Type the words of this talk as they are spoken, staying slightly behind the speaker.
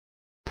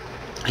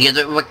You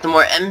get to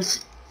more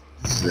M's.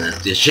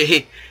 Did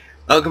she?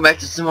 Welcome back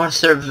to some more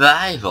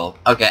survival.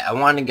 Okay, I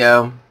want to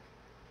go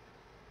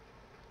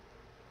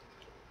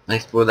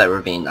explore that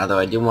ravine. Although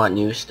I do want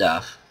new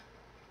stuff.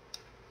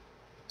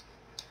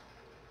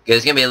 Okay,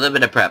 it's gonna be a little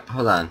bit of prep.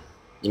 Hold on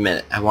a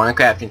minute. I want a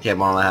crafting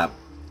table on my hop.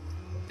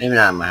 Maybe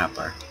not on my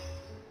hopper.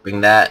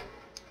 Bring that.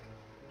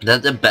 Is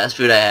that the best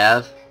food I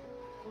have? Is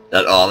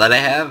that all that I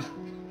have?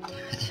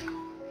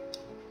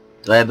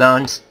 Do I have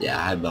bones? Yeah,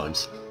 I have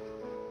bones.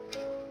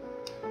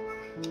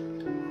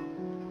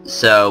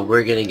 So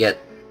we're gonna get,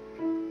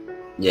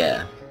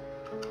 yeah.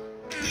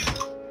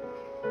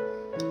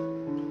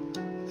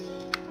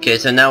 Okay,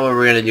 so now what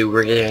we're gonna do,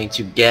 we're going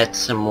to get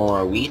some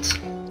more wheat.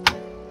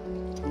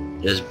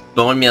 Just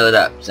bone meal it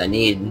up, because I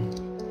need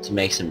to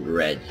make some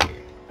bread here.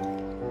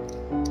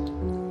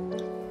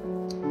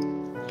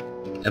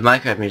 And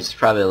Minecraft music's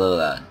probably a little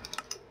loud.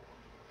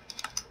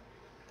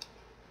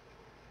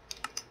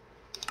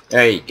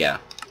 There you go.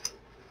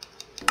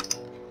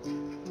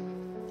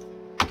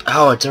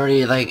 Oh, it's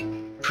already like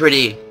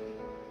pretty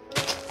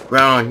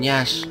grown,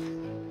 yes.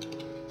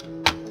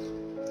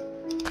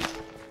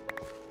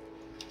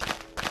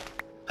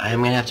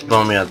 I'm gonna have to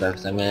bone meal though,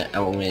 because I'm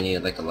gonna need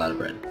like a lot of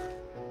bread.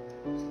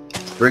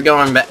 We're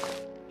going back.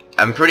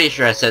 I'm pretty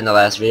sure I said in the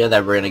last video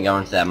that we're gonna go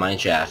into that mine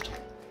shaft.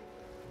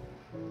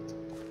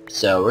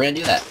 So we're gonna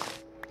do that.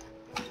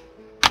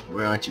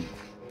 We're going to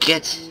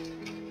get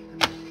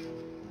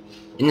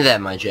into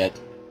that mine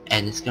shaft,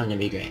 and it's going to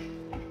be great.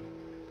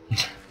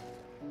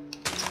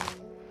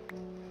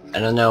 I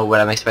don't know what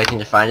I'm expecting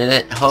to find in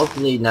it.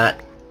 Hopefully not,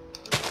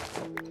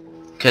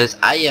 because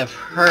I have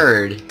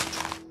heard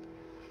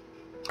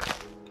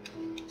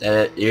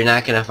that you're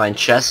not gonna find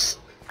chests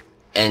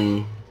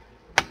and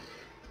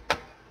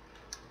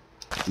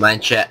mine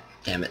shaft.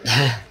 Damn it.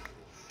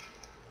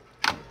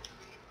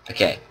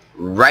 Okay,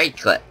 right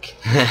click.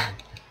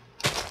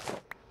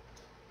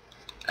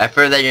 I've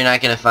heard that you're not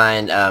gonna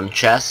find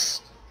chests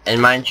in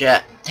mine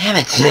shaft. Damn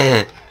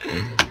it.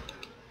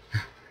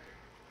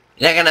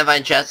 You're not gonna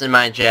find chests in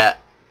mine shaft.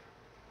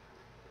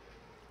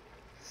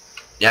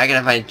 You're not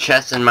gonna find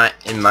chests in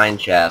mine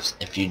shafts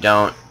if you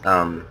don't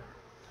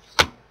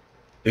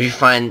if you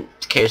find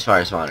cave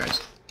fire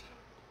spawners.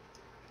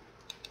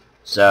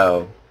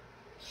 So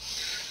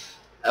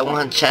I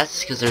want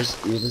chests because there's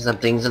usually some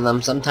things in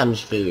them,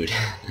 sometimes food.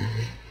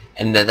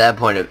 And at that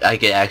point I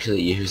could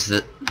actually use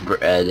the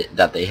bread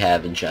that they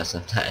have in chests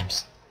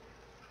sometimes.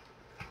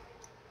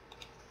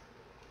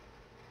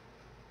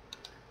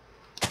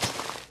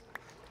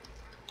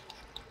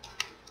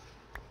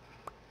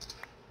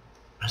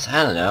 So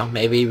I don't know,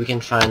 maybe we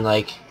can find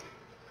like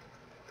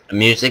a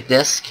music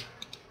disc.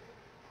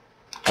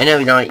 I know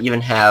we don't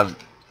even have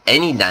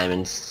any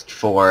diamonds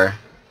for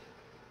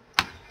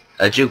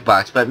a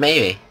jukebox, but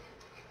maybe.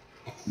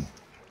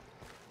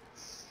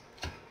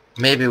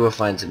 Maybe we'll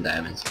find some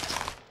diamonds.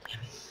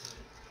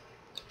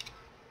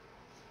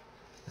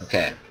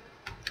 Okay.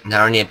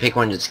 Now I need to pick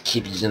one to just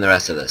keep using the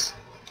rest of this.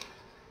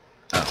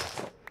 Oh.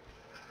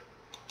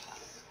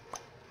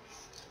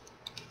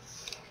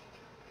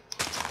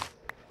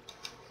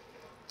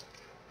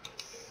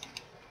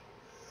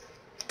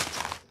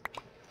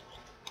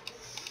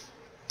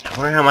 I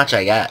wonder how much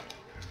I got.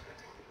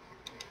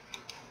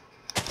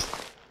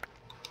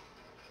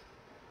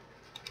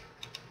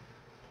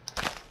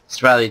 It's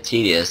probably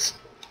tedious,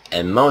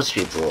 and most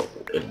people,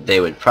 they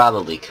would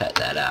probably cut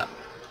that out.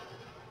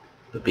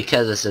 But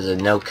because this is a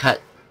no-cut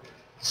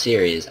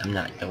series, I'm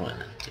not going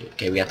to.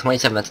 Okay, we got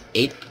 27, that's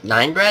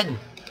 9 bread?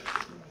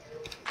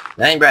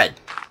 9 bread.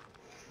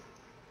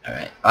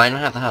 Alright. Oh, I don't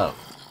have the hoe.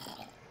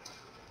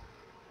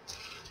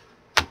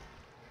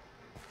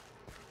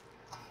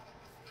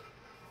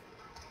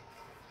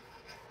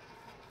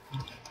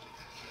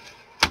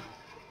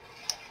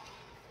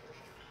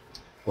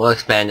 We'll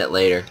expand it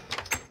later.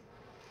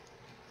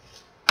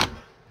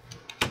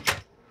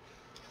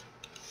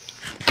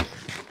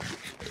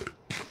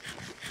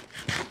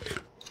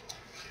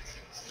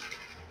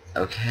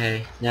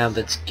 Okay, now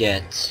let's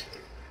get...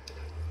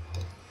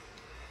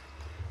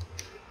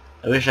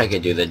 I wish I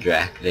could do the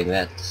drac thing,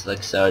 that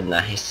looks so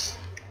nice.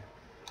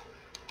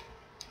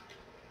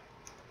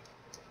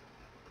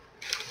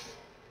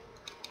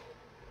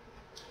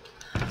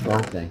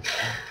 One thing,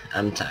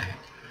 I'm tired.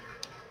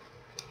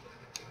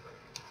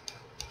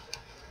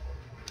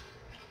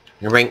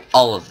 I'm gonna bring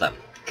all of them,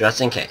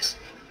 just in case.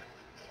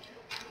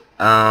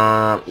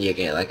 Yeah,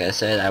 okay, like I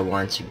said, I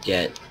want to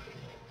get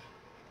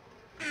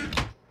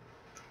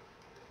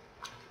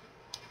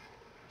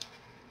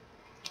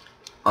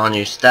all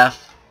new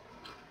stuff.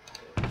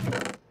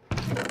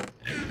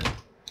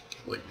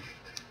 Wood.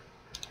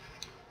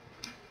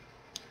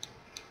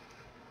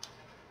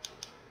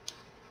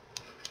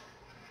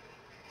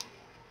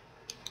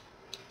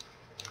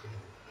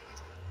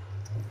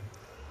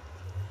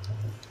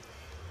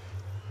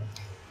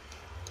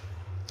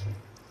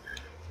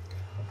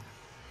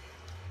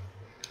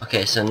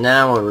 Okay, so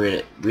now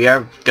we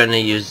are gonna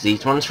use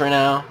these ones for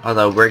now,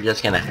 although we're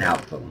just gonna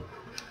have them.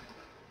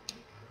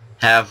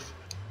 Have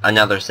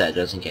another set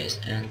just in case.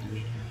 And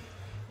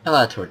A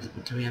lot of torches.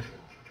 What do we have?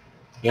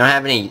 You don't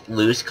have any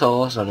loose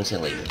coal, so I'm just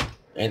gonna leave it.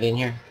 Anything in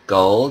here?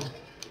 Gold?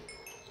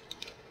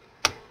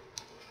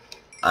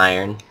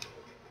 Iron?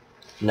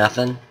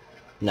 Nothing?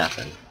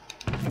 Nothing.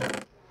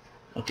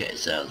 Okay,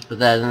 so let's put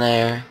that in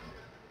there.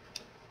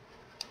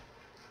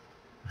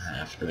 I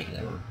have to make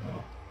another one.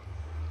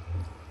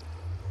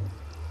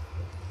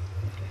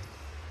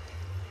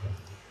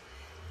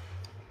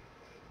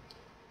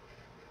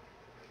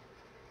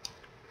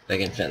 If I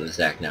can fit in the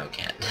sack, no, it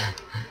can't.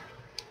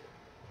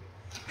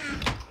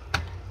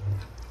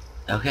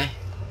 Okay.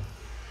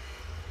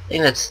 I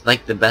think that's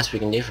like the best we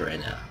can do for right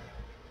now.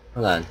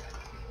 Hold on.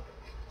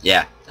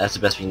 Yeah, that's the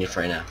best we can do for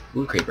right now.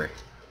 Ooh, creeper.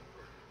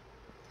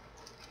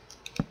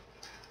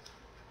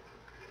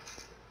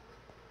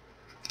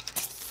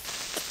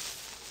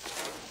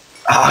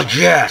 Oh,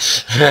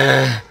 yes!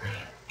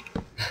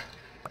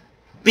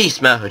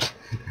 Beast mode!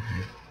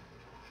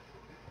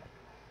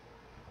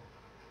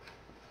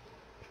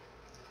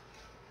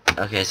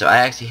 Okay, so I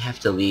actually have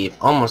to leave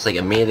almost like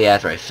immediately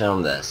after I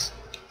film this.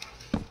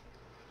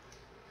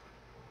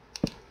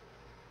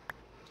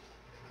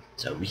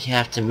 So we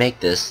have to make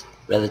this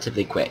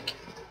relatively quick.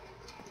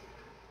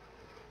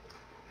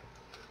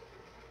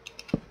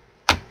 Get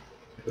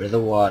rid of the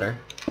water.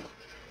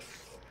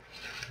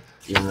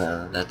 Even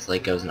though that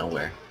lake goes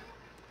nowhere.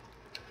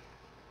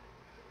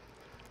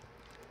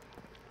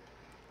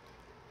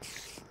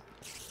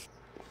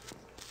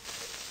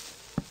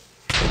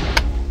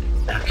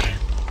 Okay.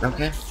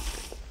 Okay.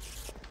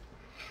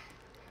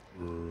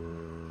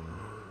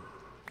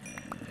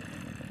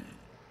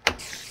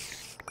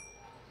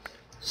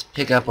 Just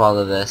pick up all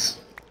of this.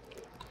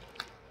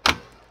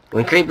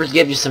 When creepers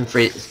give you some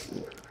free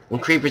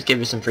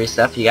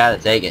stuff, you gotta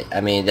take it. I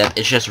mean,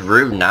 it's just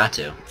rude not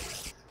to.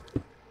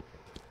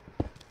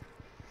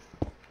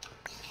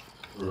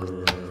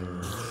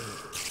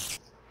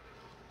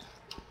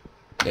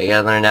 Okay, you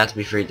gotta learn not to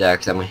be freaked out,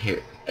 because I'm gonna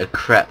hear a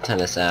crap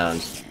ton of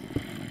sounds.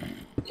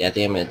 Yeah, I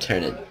think I'm gonna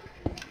turn it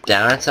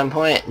down at some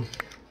point.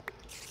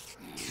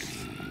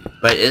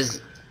 But I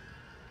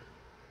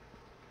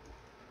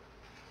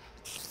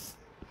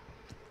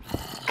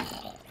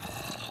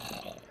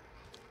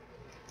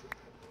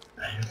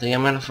don't think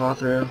I'm gonna fall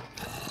through.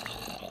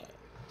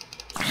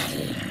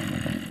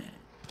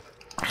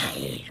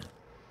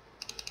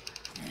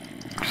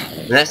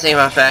 The next thing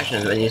about fashion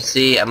is when you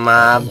see a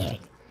mob,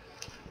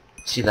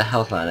 see the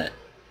health on it.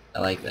 I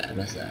like that. I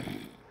miss that.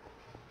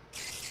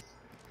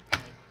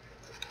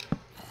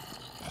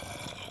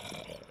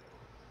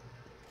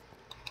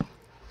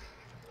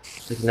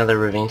 Like another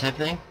ravine type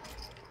thing.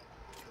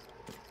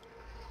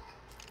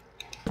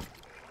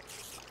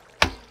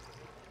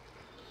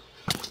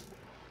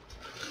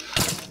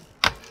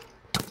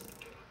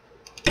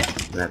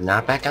 Do I have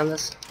knockback on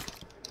this?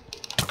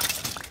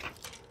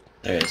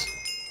 There it is.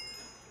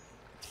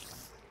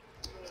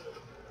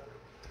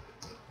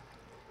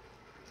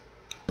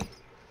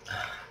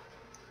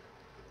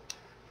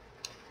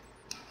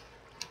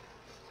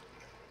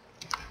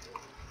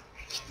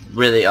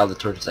 Really all the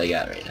torches I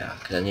got right now,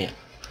 because I need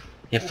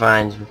to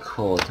find some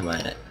coal to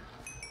mine it.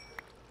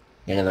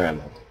 Get another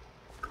emerald.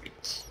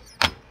 Great.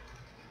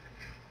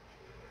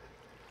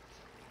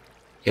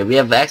 Okay, we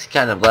have actually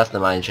kind of left the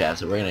mine shaft,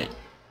 so we're gonna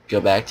go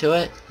back to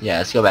it? Yeah,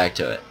 let's go back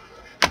to it.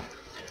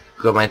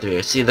 Go mine through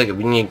here. See, look,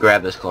 we need to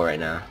grab this coal right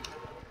now.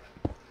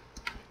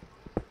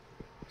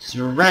 So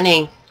we're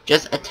running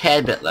just a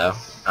tad bit low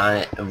on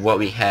it of what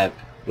we have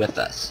with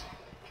us.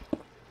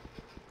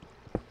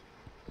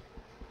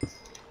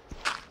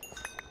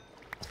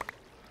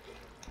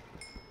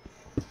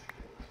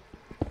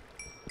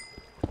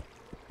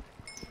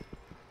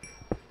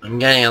 I'm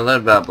getting a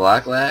little bit of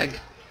block lag.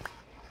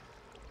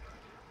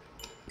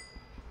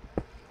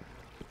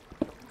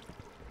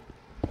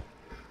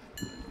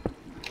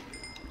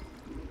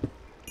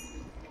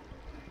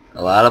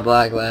 A lot of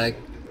block lag.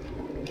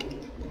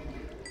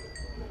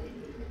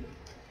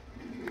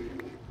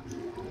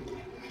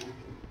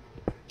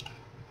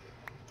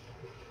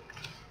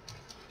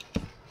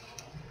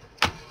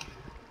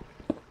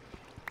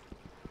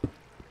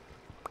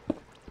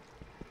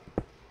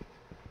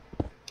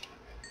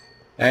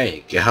 There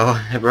you go.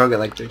 I broke it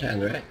like 3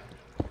 times, right?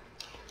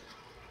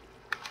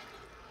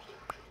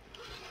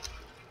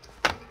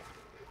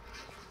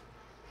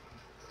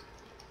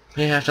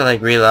 We have to like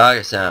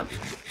relog or something.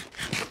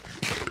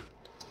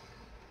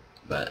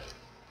 But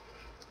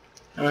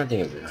I don't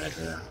think it'll be hard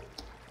for now.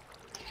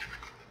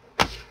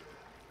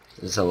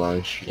 This is a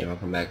long stream. I'll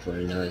come back for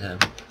it another time.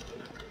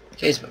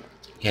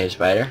 Cave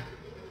spider.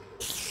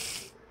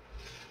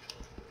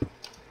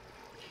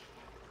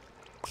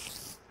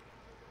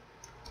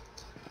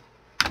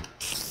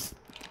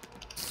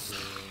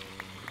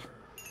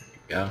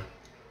 Go.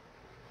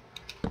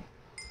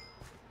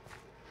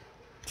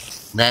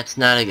 That's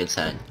not a good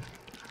sign.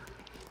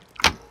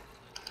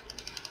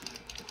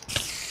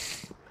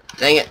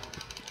 Dang it.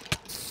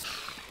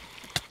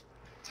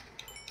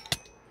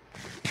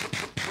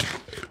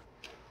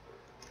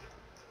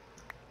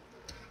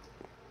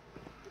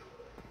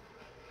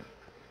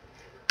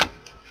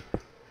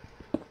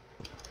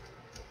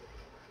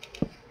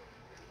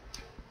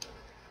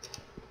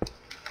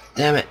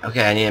 Damn it.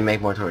 Okay, I need to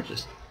make more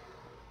torches.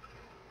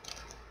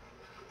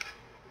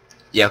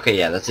 Yeah, okay,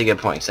 yeah, that's a good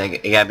point. So I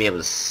gotta be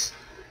able to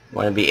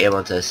want to be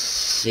able to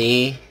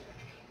see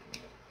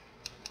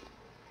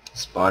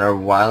spawner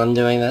while I'm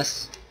doing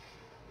this.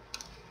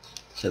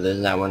 So there's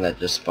not one that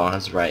just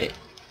spawns right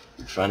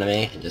in front of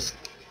me and just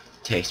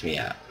takes me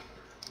out.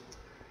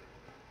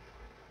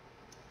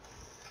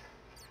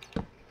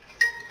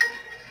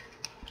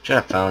 Shut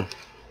up, phone.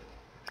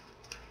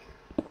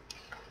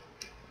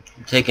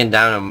 I'm taking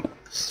down a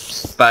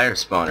spider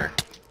spawner.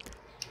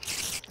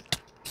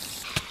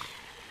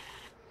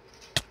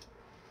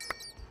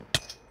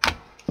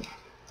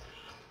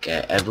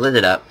 Okay, I've lit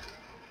it up.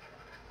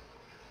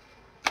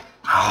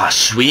 Oh,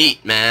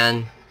 sweet,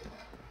 man.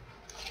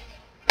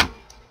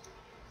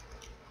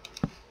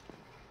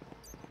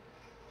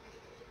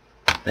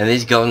 And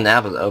these golden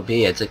apples, OP.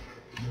 It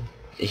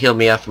healed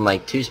me up from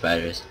like 2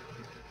 spiders.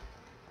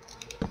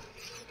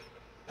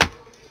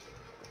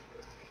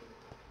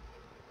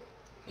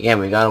 Again,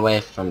 we got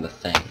away from the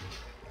thing.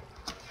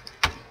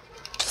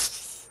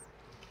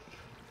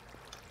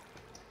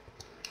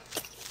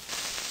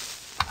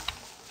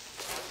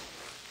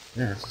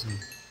 Yeah,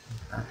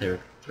 out there,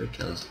 3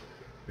 kills.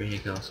 3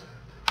 kills.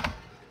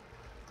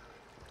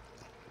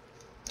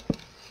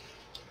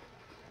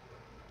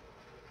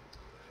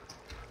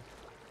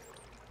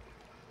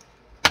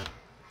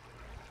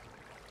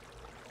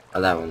 Oh,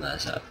 that one let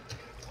us up.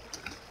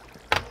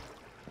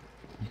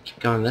 Keep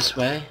going this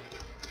way.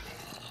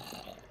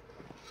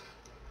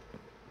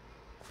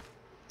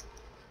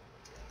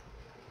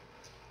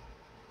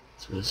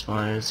 So this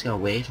one, let's go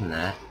away from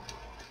that.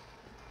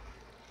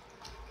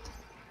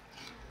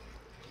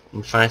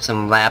 And find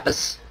some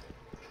lapis.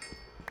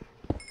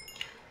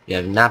 We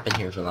have not been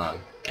here for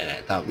long, and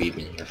I thought we'd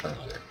been here for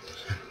longer.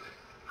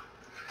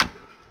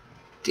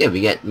 Dude,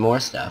 we get more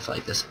stuff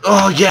like this.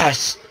 Oh,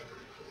 yes!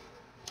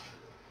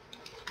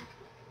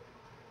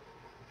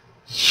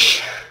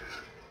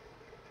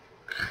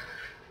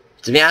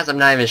 To be honest, I'm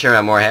not even sure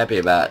I'm more happy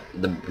about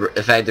the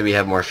fact that we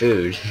have more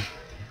food.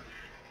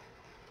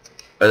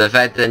 Or the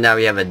fact that now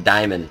we have a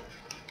diamond.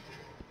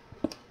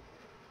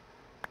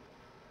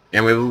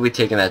 And we will be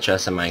taking that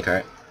chest in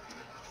minecart.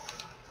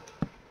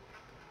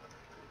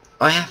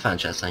 Oh, I have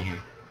found chests on here.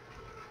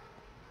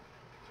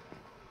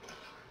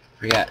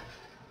 Forgot.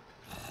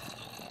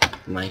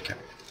 Minecart.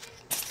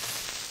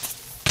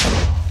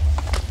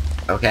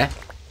 Okay.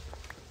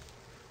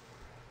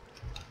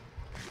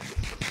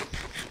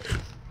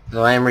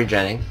 So I am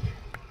regenning.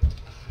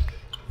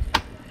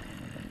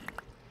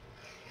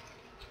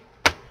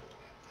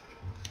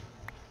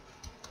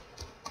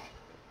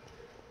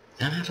 I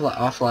don't have an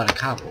awful lot of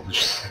cobble,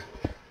 which is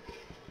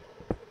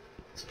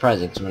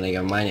surprising, because when I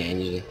go mining I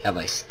usually have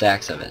like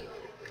stacks of it.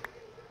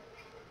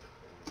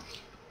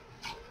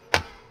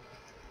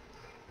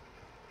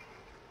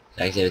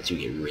 Stacks of it to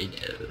get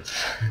rid of.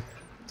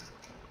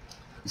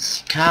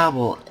 This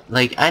cobble,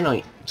 like, I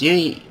know, do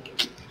you...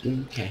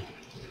 Okay.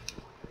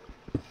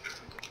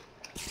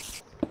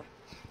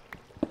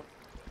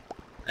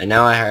 I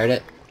know I heard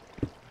it.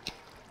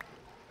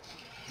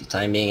 For the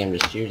time being, I'm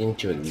just choosing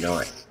to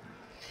ignore it.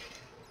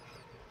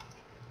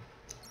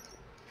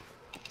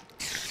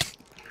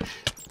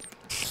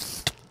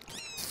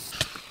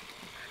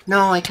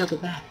 No, I killed a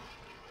bat.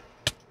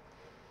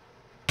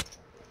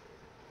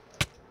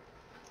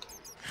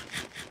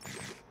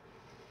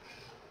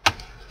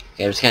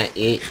 Okay, I'm just gonna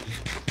eat.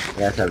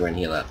 That's how we're gonna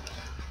heal up.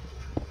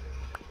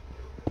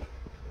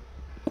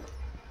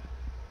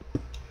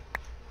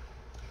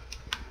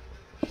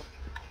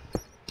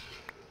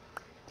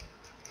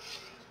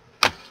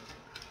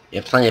 We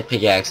have plenty of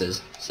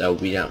pickaxes, so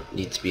we don't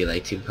need to be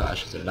like too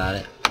cautious about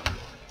it.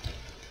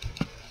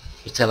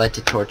 Just I like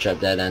to torch up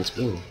dead ends.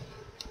 Ooh.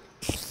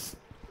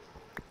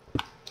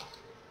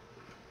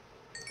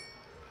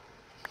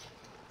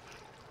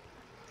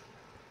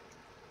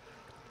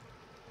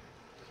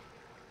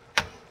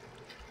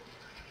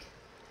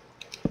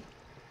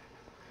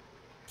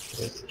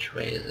 Which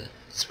way is it?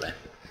 This way.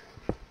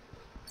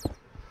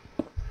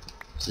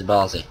 This is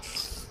ballsy.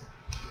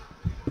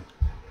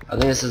 I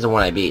think this is the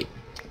one I beat.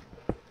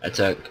 I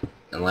took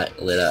and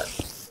lit up.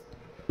 So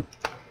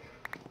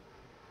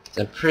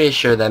I'm pretty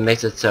sure that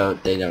makes it so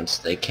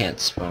they can't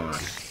spawn.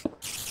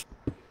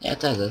 Yeah,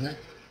 it does, doesn't it?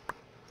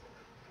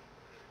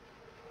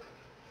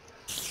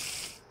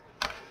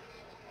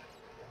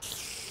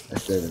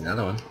 Let's do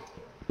another one.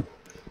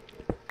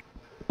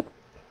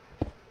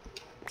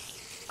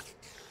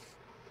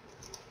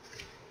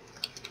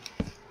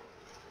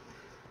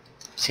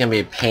 It's gonna be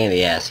a pain in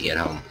the ass to get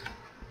home.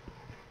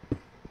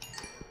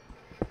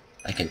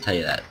 I can tell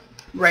you that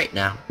right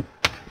now.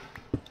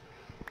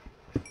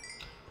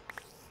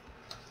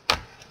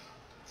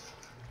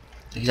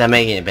 Because I'm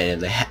making it a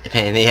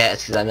pain in the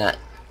ass because I'm not.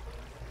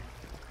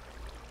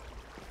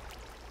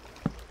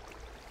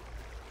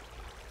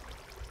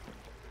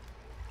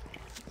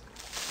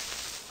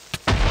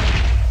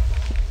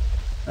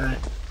 Alright.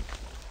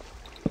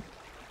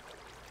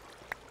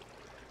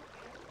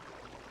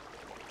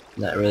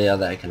 Not really all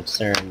that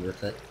concerned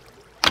with it.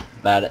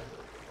 About it.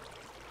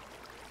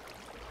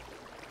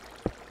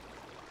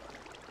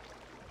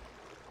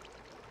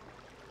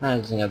 I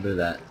just think I'll do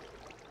that.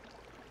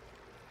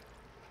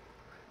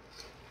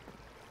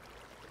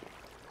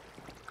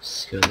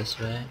 Let's go this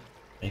way.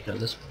 Make up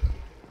this one.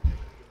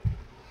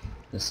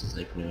 This is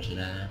like pretty much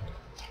that.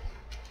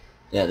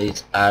 Yeah, it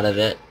leads out of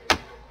it.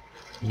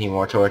 Need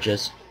more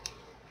torches.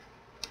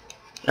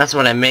 That's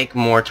when I make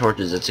more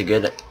torches. It's a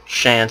good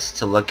chance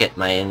to look at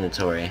my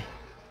inventory.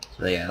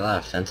 So they got a lot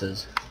of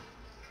fences.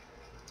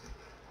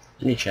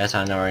 Any chest? I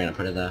don't know where we're gonna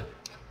put it though.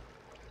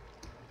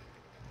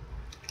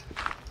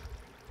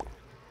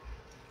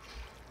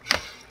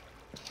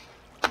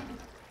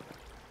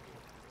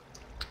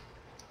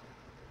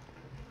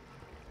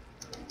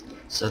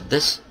 So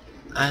this,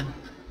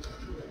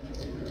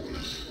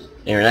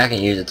 you're not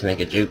gonna use it to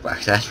make a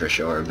jukebox, that's for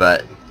sure.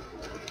 But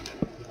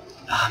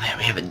oh man,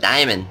 we have a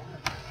diamond.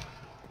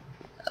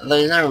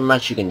 There's not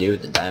much you can do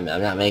with the diamond.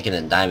 I'm not making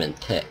a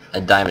diamond pick, a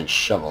diamond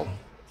shovel.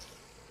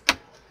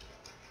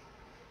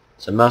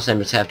 So most of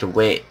them just have to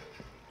wait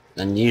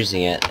on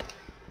using it.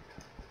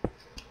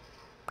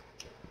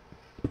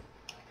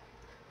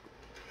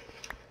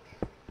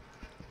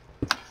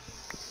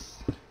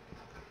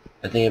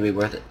 I think it'd be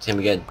worth it. It's gonna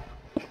be good.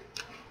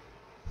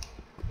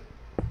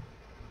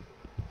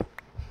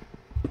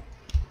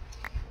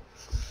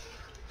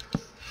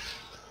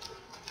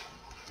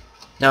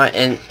 Now,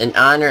 in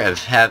honor of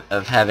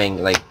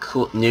having like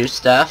cool new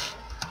stuff,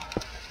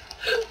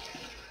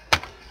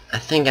 I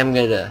think I'm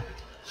gonna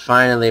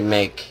finally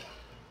make.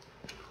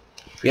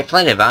 We have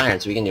plenty of iron,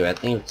 so we can do it. I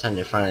think it's time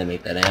to finally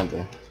make that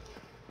anvil.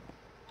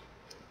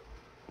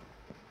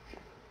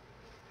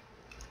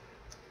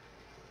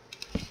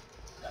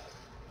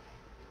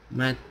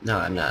 No,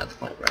 I'm not at the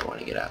point where I want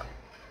to get out.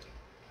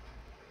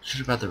 Should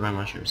have brought the raw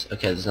mushrooms.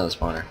 Okay, there's another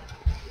spawner.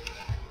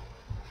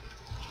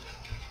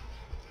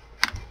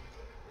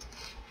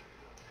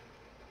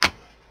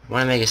 I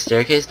want to make a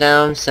staircase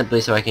down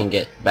simply so I can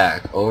get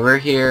back over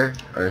here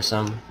or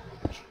some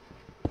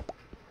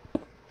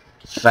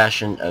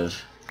fashion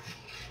of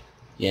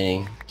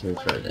getting to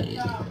further easy.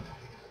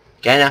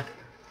 Okay, now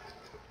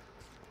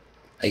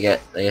like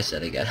I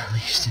said, I got at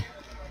least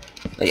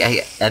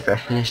after I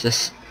finish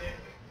this,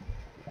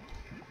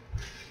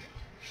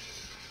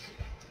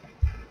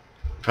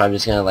 probably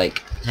just gonna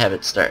like have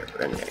it start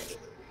running.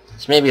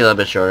 It's maybe a little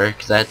bit shorter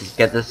because I have to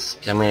get this.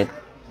 I'm gonna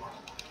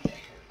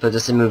put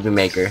this in Movie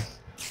Maker.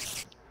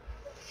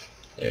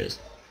 There's.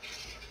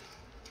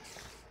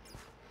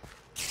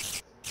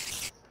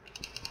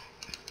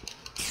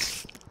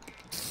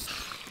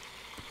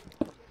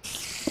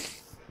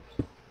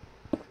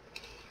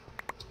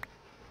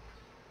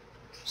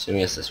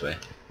 Assuming it's this way.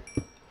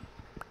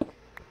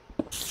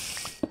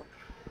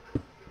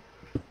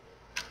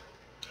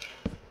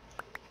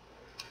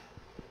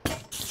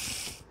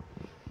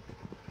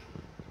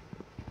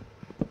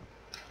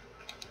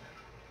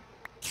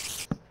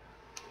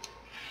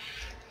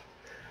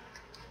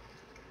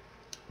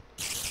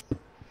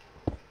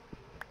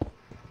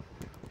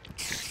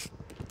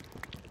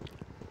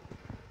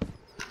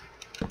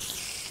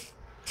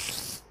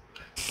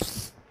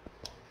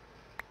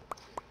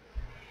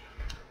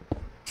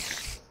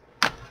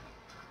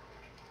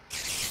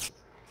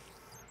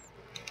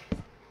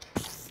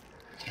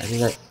 I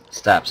think that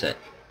stops it.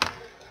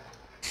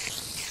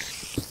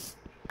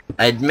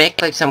 I'd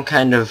make like some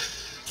kind of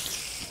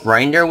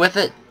grinder with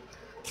it.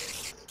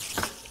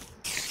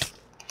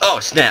 Oh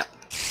snap!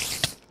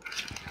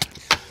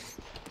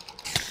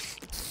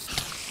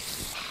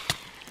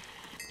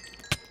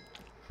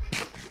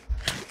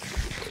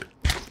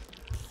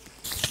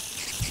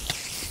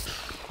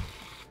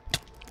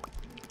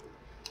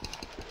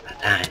 I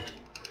died.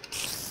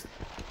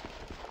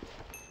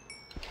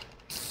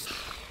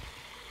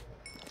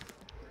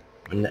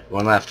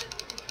 One left.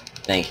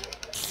 Thank you.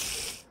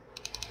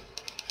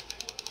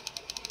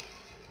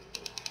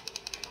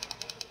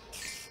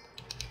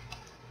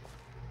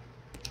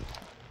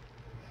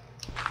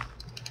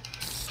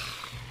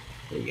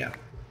 There you go.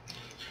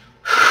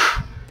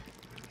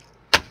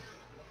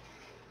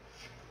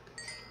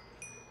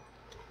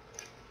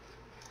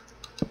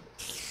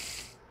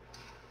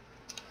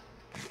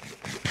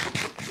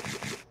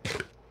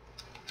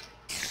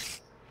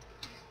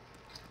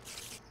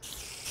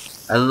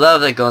 I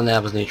love that golden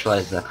apples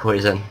neutralize that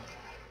poison.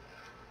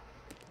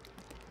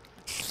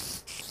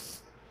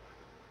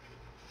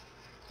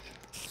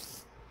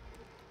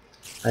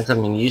 Find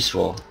something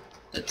useful.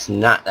 It's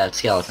not that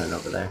skeleton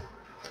over there.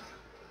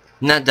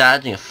 I'm not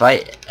dodging a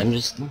fight. I'm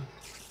just.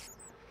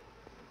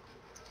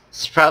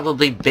 It's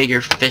probably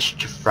bigger fish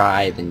to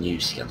fry than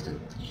you,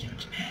 skeleton. You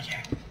don't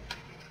matter.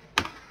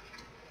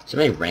 So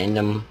many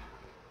random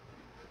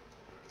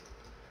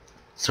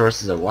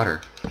sources of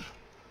water.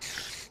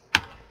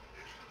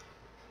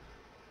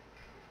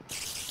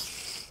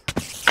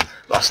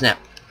 Oh snap!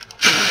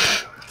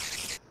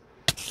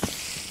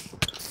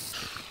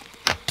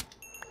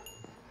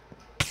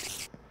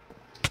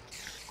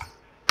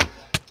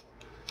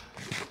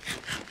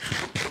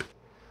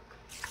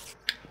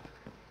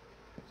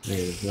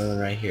 There's another one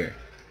right here.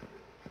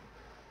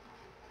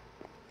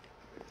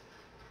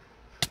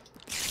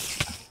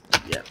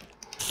 Yep.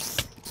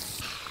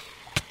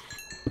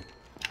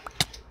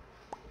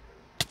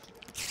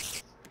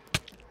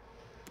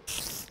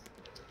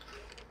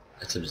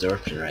 max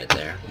absorption right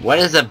there. What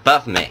is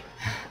above me?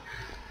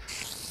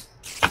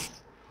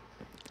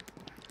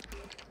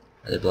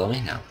 Are they below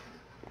me? No.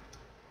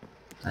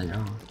 I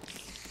know.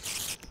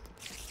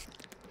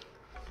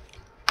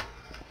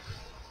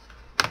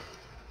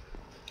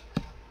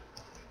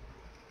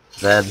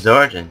 The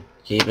absorption.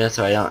 Keep it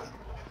so I don't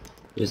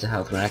use the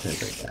health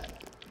mechanism like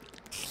that.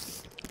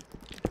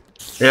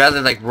 They're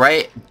either like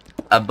right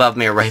above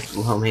me or right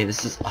below me.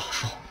 This is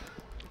awful.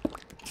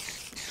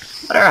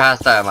 What are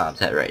hostile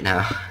mobs at right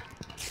now?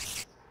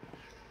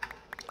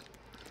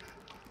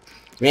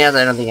 To be honest,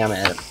 I don't think I'm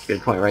at a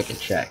good point where I can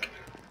check.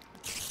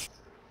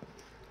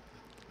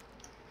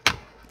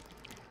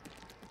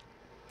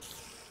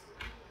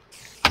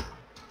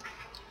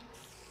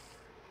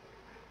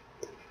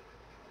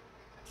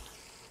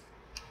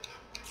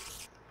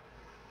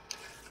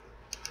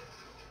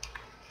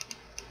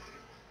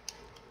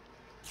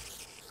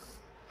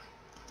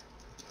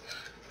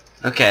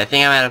 Okay, I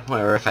think I'm at a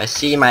point where if I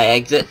see my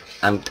exit,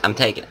 I'm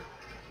taking it.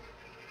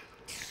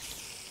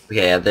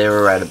 Okay, yeah, they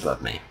were right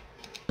above me.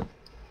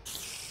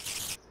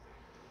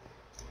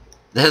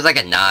 This is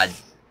like a nod.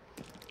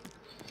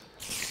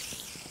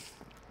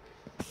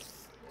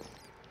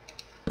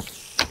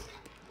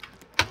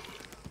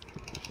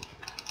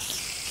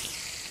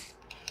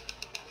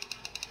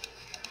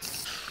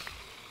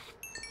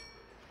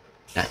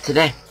 Not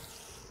today.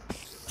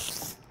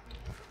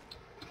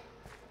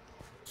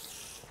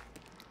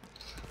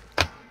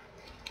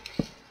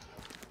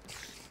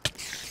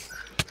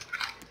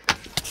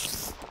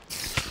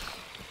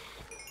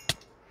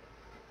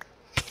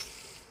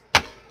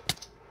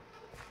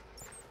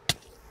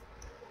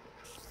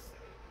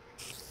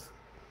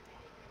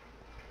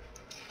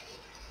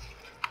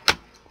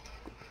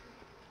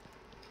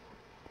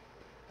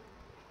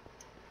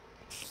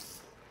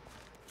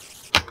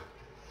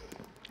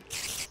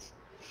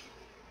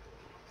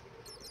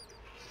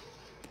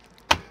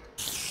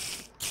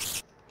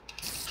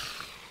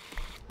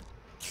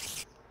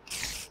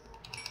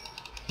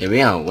 Yeah,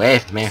 we on away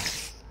from here.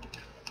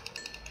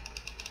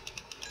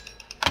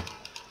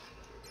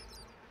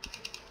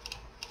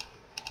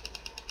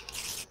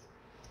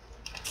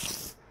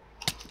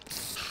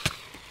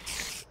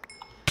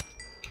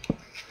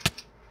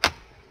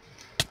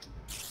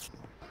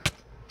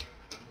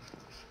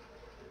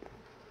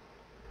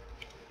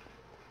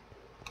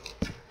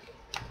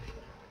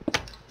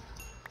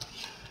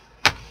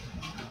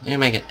 You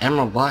make an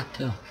emerald block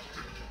too.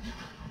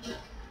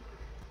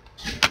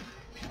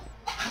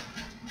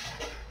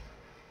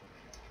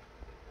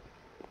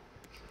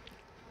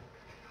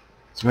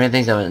 So many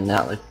things I would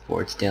not look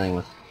forward to dealing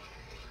with.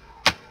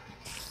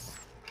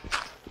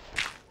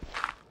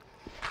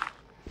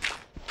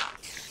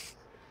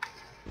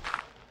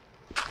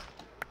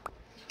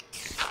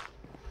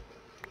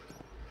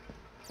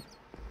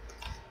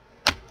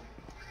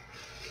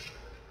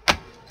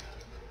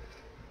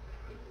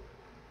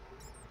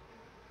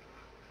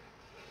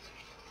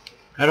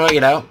 How do I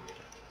get out?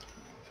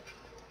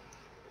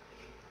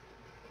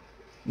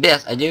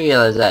 Yes, I do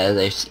realize that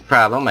is a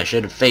problem I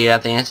should have figured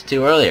out the answer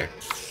to earlier.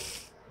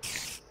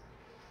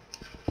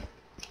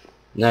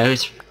 No,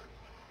 who's...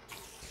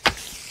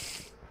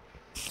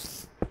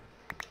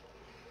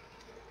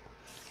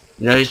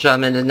 You know whose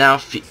problem is now?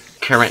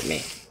 Current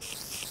me.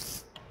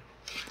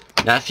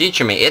 Not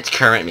future me, it's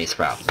current me's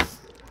problem.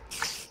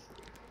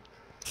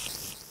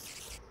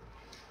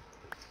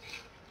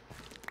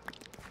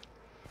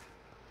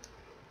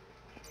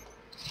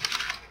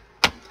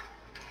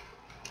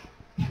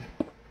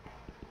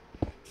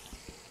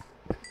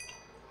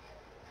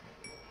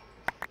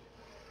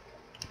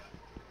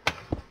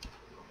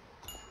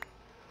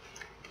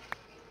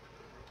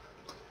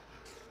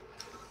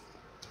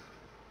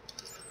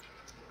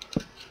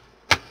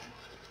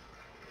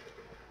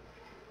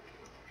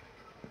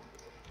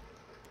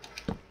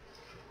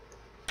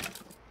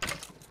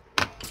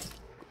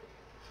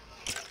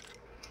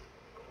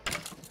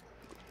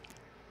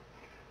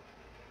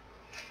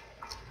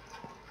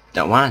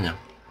 Don't wanna know.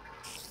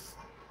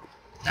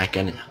 Not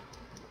gonna know.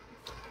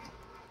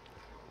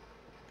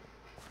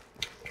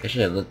 I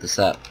should have looked this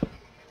up.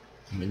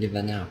 I'm gonna do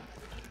that now.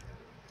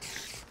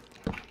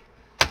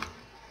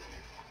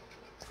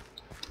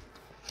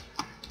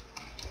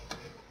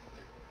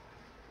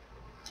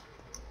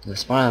 The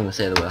spawn I'm gonna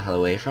stay the hell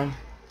away from.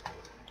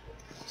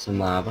 Some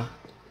lava.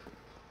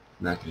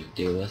 Not gonna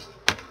deal with.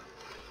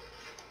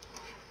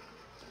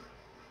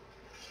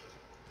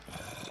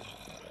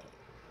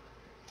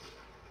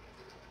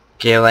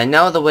 Okay, well I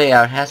know the way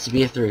out has to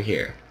be through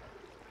here.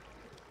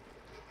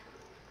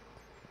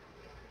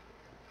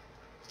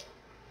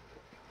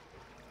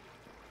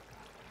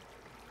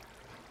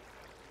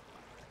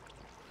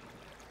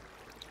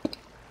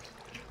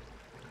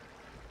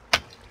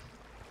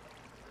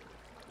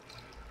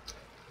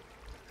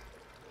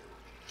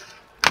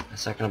 A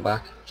second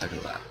back,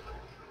 second back.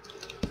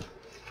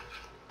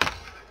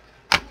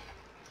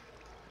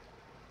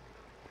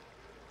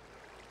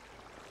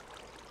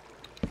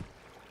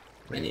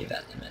 We need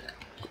that in a minute.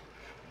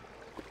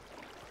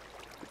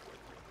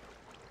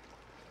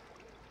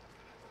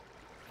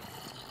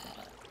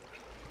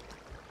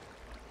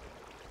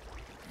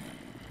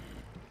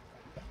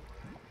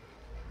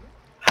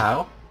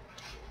 How?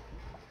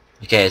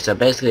 Okay, so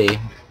basically,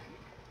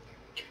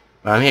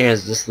 what I'm hearing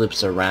is this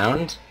loops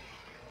around,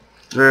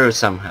 through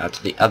somehow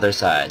to the other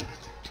side.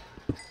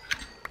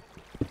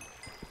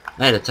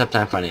 I had a tough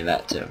time finding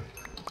that too.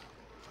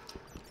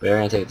 We're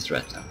gonna take this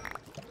redstone.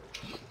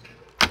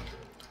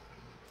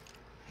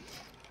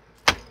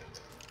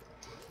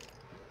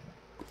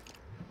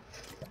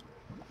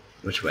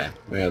 Which way?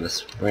 We're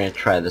gonna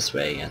try this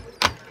way again.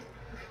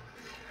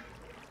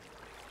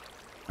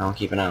 I'll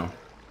keep an eye on.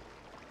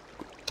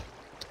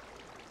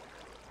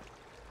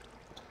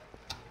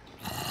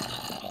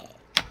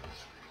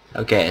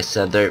 Okay,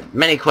 so there are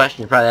many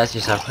questions you probably ask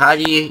yourself. How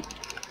do you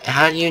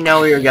know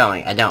where you're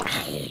going? I don't.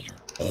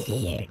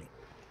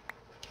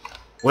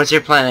 What's your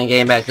plan on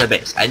getting back to the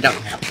base? I don't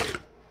have one.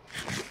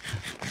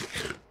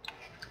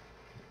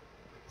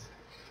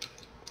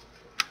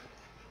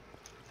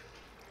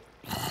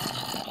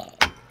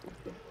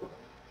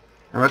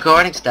 I'm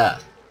recording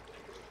stuff.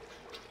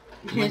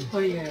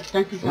 Transfer your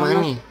donkey's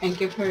Money. and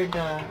give her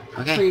the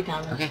Okay.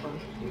 $20 Okay. phone.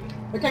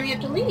 What time do you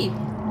have to leave?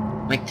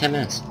 Like 10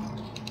 minutes.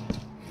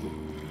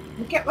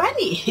 Get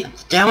ready.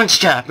 Doing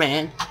stuff,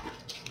 man.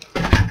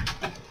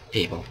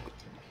 People.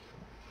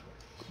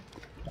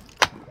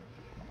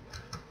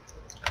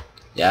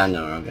 Yeah, I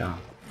know where I'm going.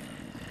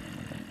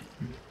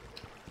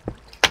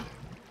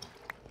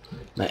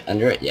 Am I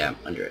under it? Yeah, I'm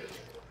under it.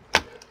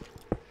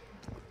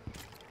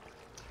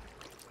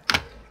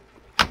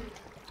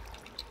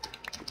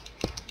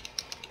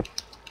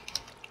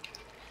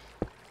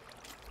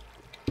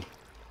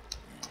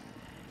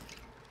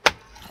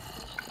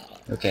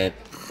 Okay.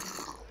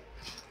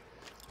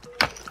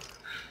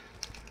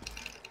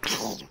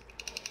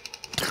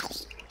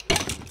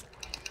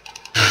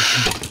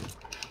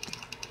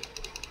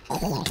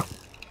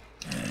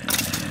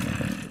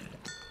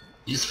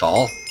 You just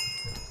fall.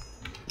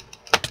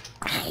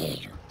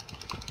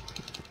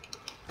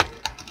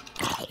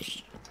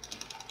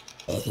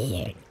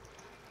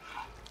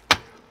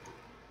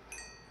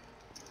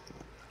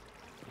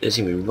 This is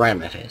gonna be right in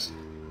my face.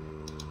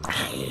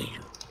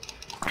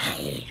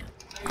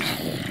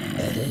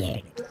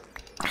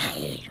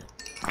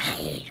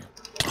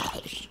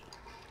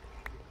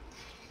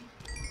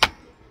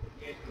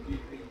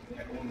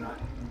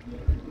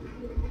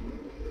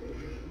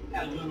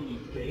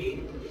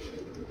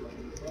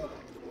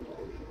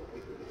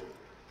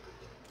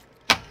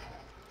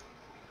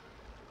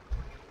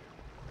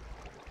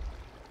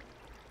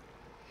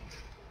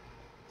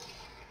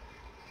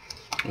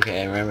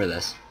 Okay, I remember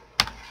this.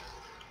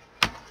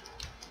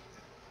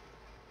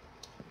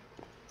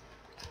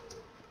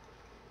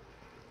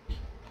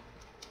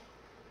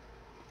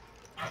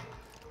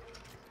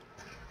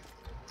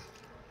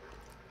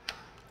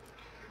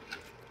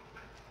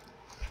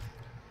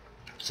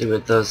 See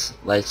what those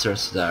light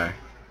sources are.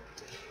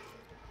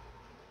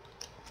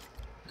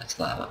 That's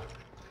lava.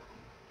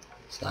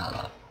 It's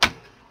lava.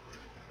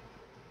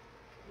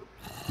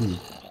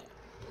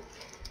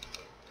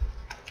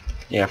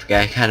 Yeah, I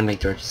forgot how to make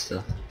torches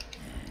still.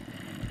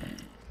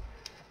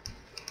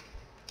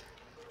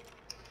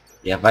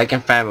 Yeah, if I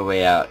can find my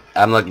way out,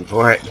 I'm looking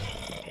for it.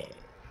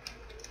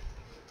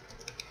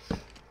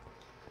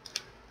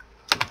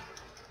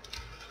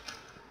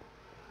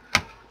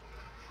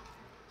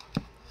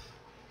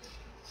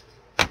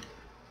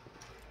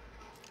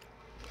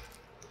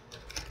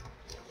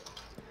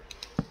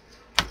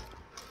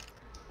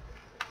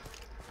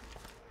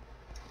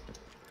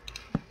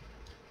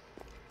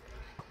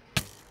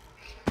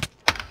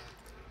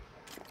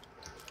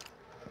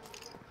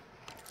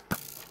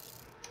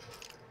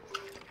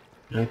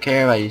 I don't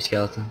care about you,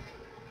 skeleton.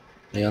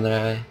 Are you on the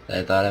right way that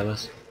I thought I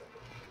was?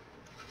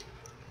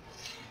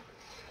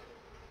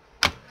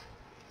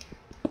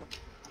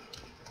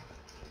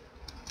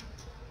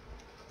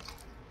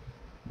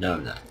 No,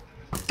 I'm not.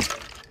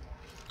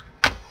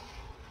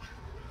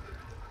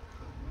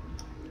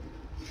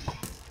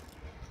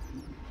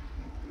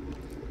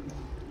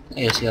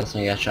 Hey, a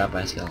skeleton, you got shot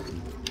by a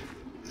skeleton.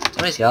 So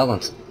many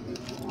skeletons.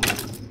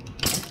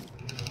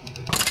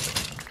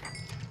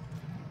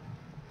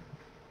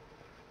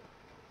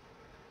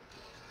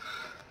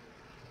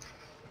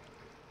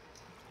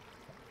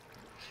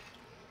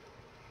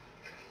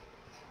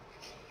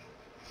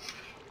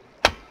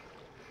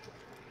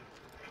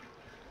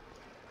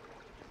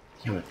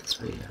 I went this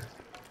way, yeah.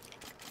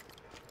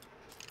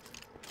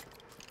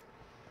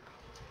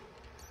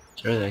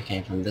 Sure, they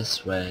came from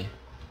this way.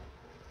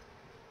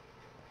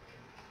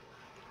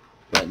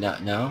 But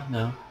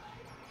no.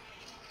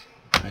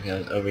 Okay, it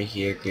was over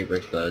here, creeper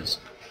explodes.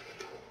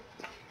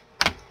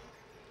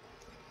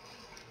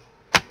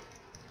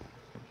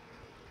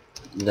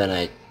 Then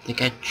I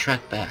think I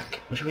trekked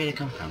back. Which way did it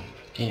come from?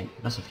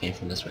 Must have came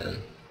from this way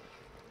then.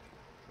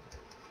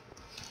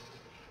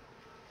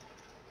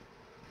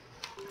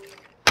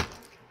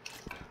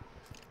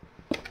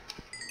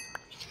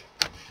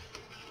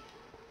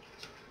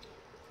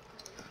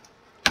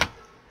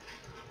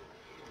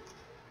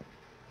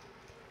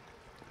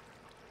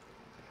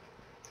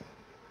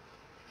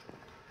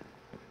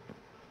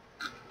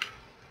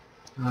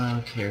 I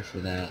don't care for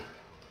that.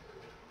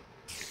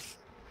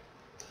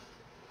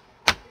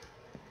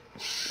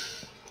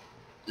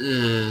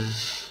 I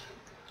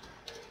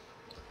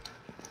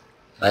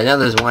know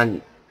there's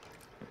one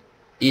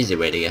easy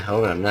way to get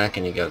home, and I'm not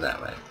gonna go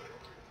that way.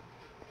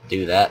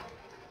 Do that,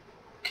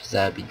 because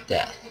that would be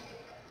death.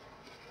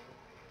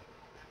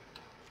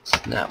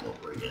 It's not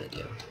what we're gonna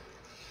do.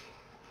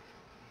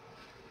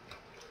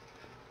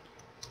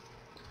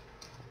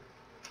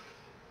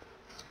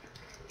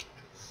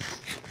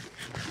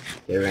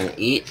 We're gonna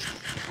eat.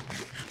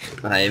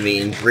 I've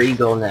eaten 3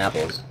 golden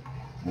apples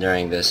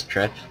during this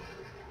trip.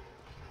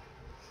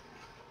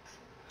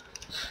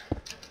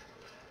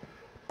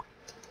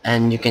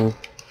 And you can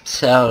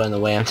tell in the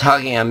way I'm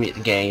talking, I'm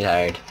getting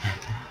tired.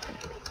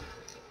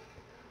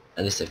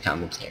 At least a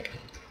commentary.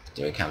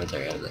 Doing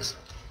commentary of this.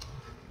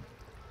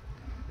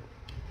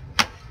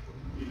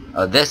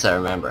 Oh, this I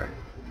remember.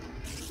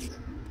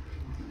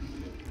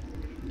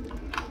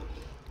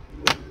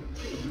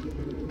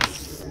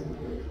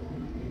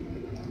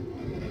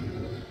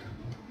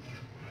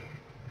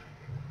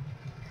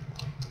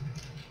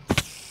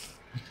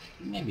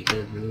 Maybe could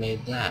have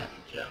made that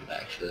jump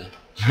actually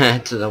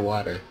to the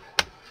water.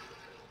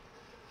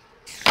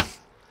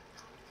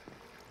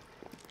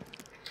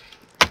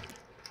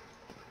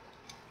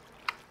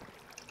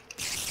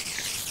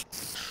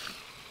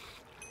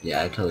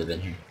 Yeah, I've totally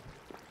been here.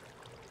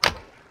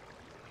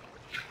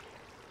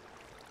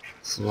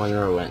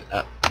 Someone went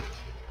up.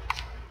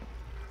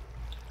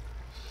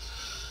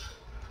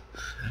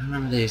 I don't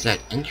remember the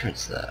exact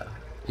entrance though,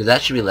 because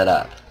that should be lit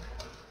up.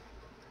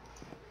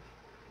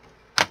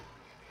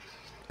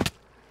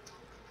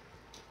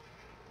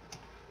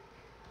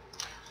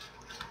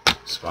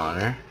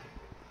 Spawner.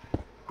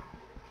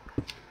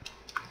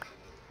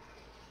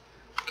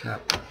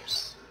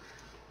 Cups.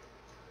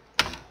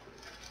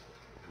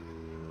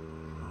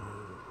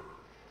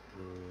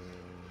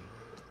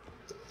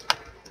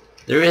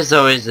 There is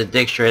always the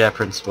dig straight up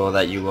principle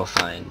that you will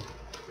find.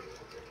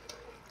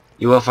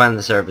 You will find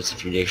the surface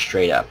if you dig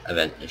straight up.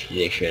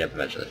 Eventually.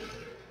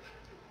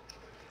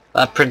 A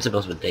lot of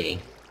principles with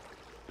digging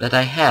that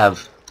I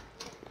have.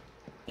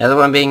 The other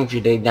one being, if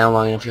you dig down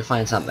long enough, you'll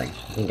find something.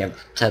 I think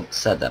I've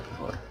said that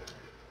before.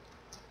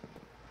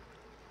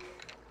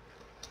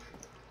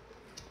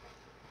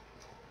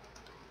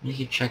 Let me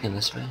keep checking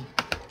this way.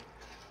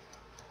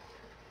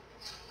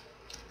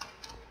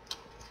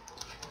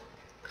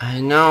 I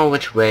know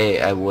which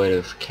way I would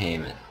have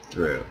came it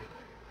through.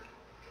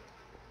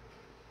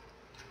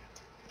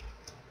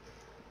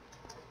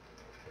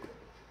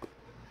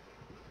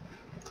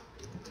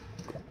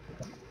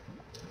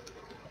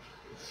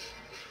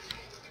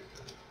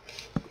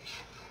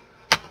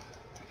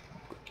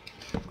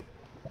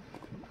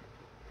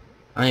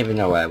 I don't even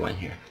know why I went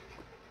here.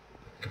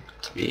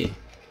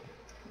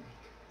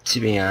 To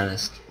be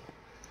honest.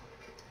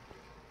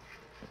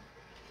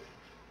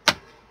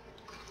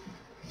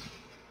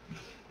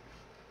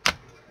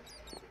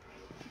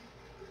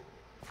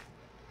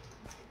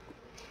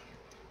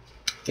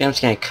 Yeah, I'm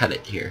just gonna cut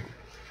it here.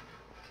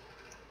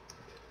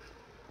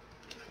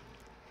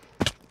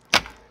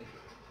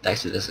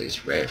 Actually, this looks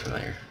very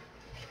familiar.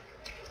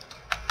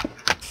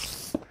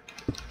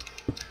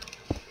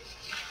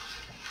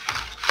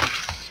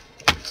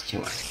 It's too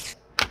much.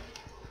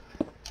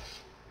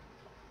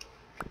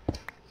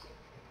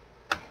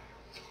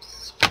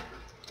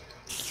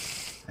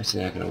 I'm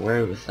still not gonna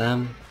worry with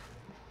them.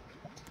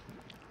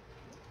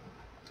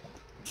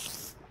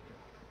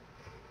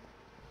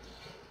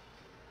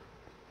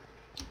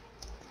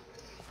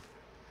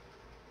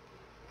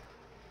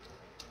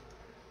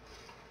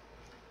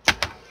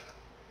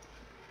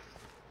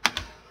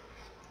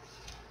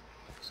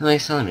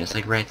 Somebody's telling me it's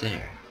like right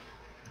there.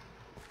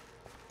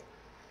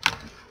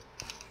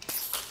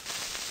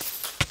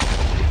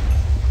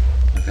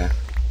 Okay.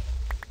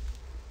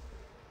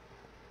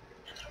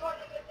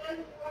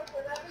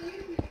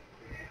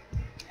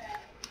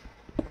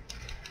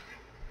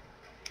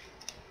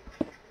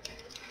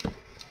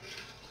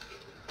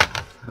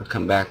 I'll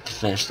come back to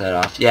finish that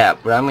off. Yeah,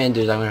 what I'm gonna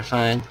do is I'm gonna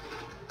find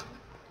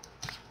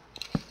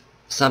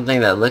something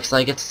that looks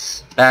like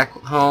it's back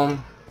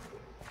home.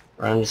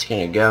 Or I'm just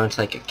gonna go into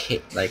like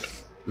a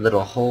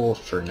little hole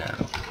for now.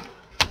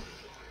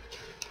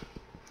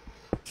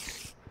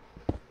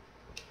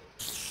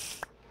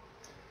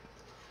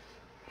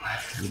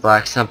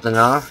 Block something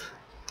off.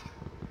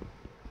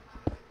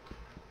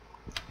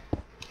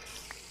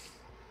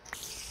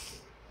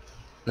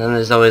 Then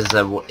there's always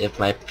a if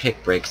my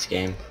pick breaks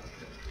game.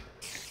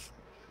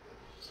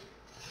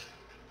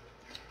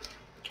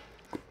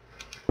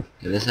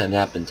 This hadn't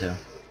happened to.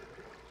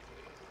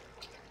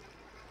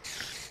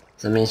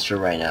 So that means for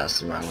right now it's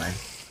the wrong way.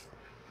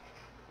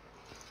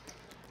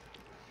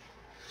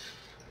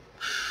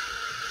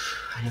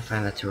 I didn't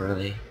find that too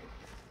early.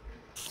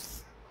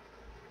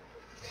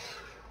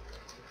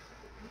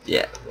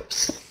 Yeah,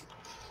 whoops.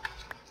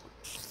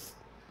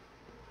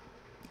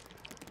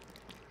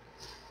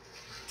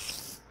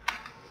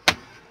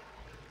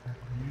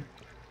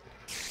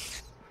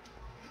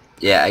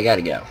 Yeah, I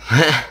gotta go.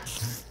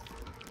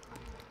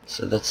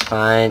 So let's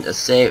find a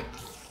safe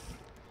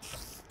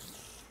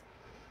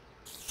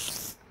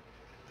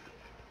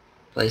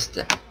place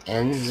to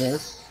end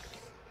this.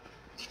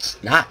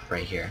 It's not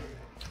right here.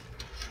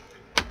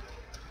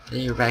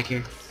 You're back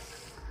here.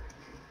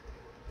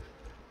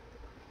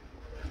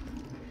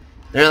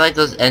 They're like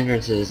those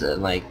entrances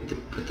and like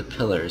with the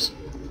pillars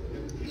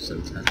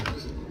sometimes.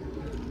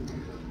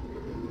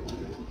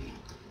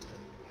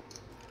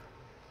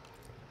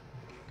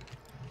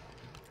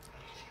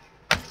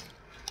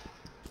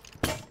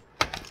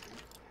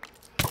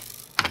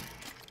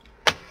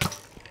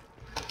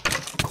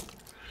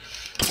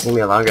 It's gonna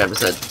be a longer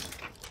episode.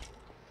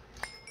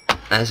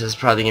 This is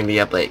probably gonna be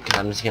up late because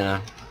I'm just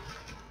gonna.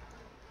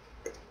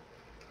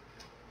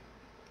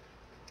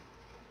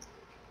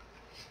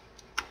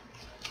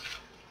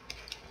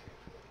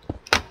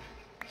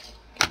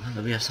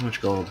 Oh, we have so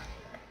much gold.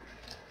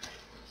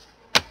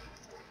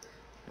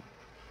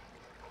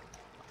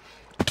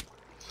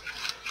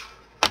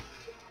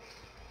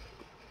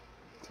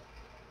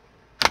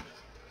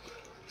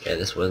 Yeah,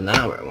 this was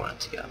not where I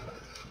wanted to go.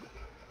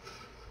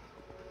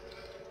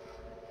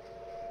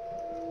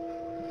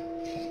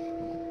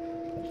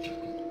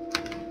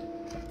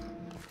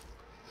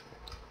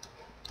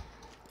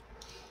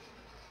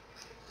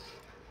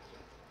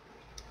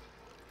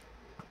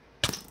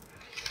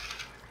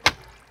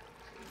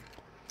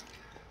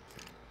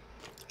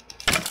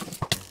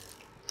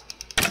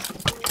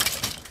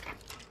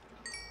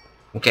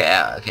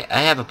 Okay,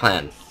 I have a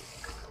plan.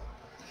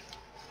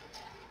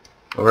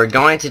 What we're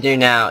going to do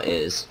now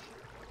is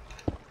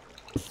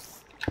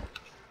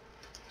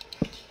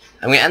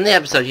I'm going to end the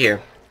episode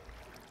here.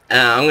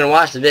 I'm going to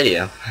watch the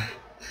video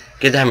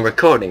because I'm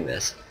recording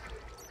this.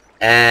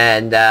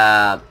 And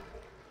then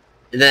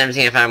I'm just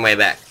going to find my way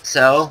back.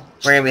 So,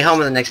 we're going to be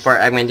home in the next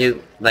part. I'm going to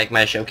do like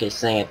my showcase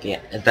thing at the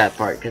end, at that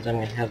part because I'm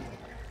going to have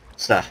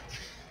stuff.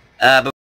 But